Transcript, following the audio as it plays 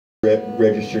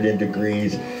registered in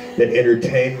degrees, that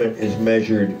entertainment is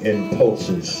measured in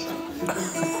pulses.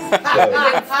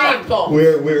 So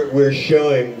we're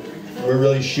showing, we're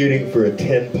really shooting for a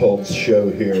 10 pulse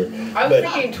show here. I was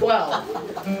thinking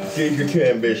 12. Dude, you're too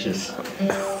ambitious.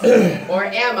 Or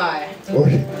am I?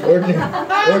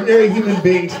 Ordinary human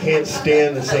beings can't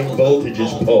stand the same voltage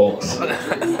as pulse.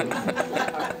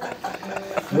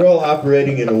 We're all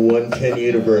operating in a 110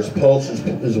 universe. Pulse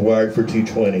is wired for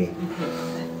 220.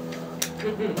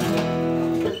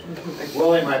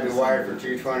 Willie might be wired for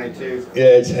 220 too. Yeah,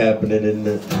 it's happening, isn't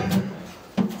it?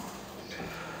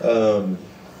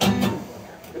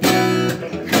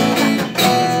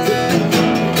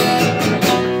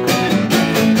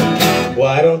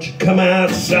 Why don't you come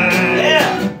outside?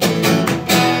 Yeah.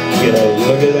 Get a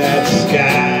look at that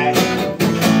sky.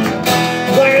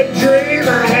 Like a dream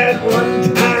I had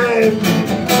one time.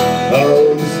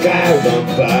 Oh, the sky was on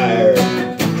fire.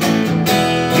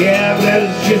 Yeah, but that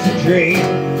was just a dream.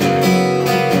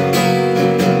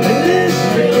 And this is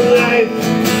real life.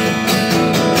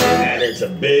 And it's a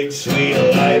big sweet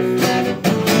life.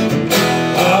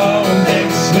 Oh, big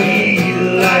sweet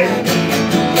life.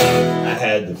 I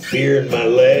had the fear in my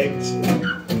legs.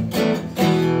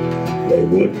 They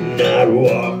would not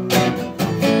walk.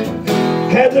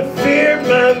 Had the fear in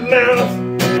my mouth.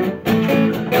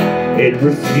 It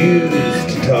refused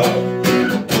to talk.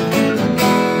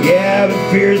 Yeah, but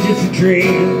fear is just a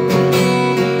dream.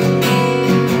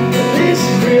 This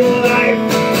is real life.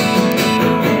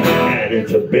 And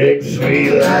it's a big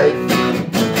sweet life.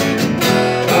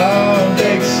 Oh,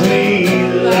 big sweet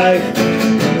life.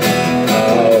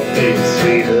 Oh, big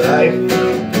sweet life.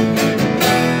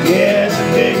 Yes,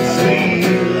 big sweet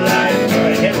life. All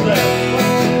right, hands up.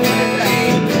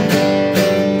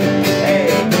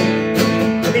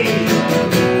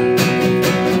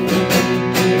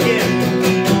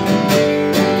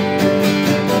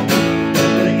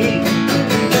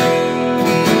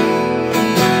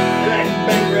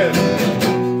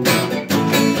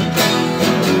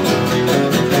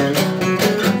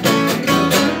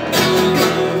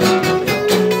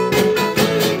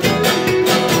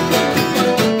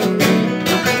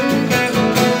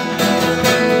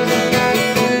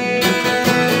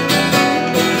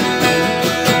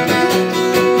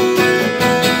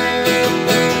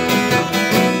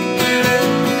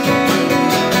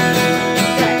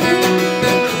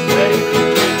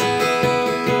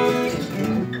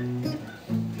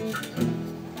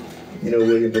 You know,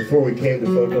 William, before we came to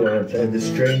Focal Arts, I had the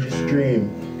strangest dream.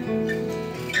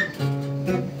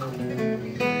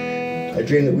 I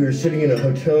dreamed that we were sitting in a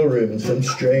hotel room in some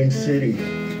strange city,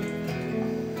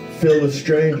 filled with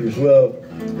strangers. Well,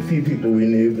 a few people we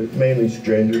knew, but mainly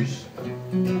strangers.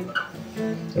 And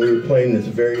we were playing this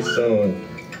very song.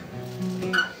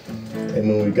 And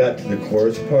when we got to the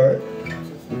chorus part,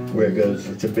 where it goes,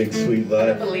 it's a big sweet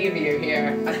I life. believe you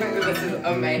here. I think that this is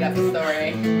a made-up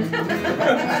story.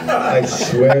 I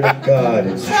swear to God,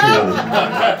 it's true.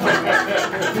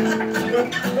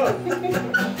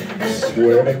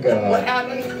 Swear to What God.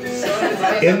 happened?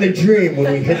 In the dream,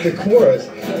 when we hit the chorus,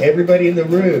 everybody in the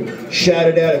room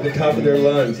shouted out at the top of their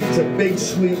lungs, "It's a big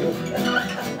sweet."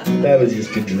 That was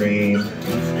just a dream.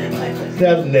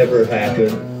 That'll never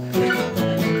happen.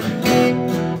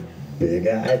 Big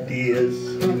ideas,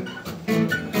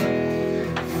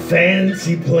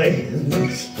 fancy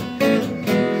plans,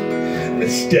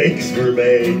 mistakes were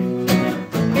made.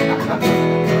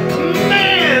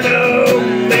 Man, oh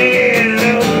man,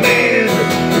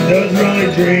 those were only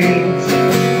dreams.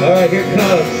 All right, here it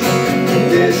comes.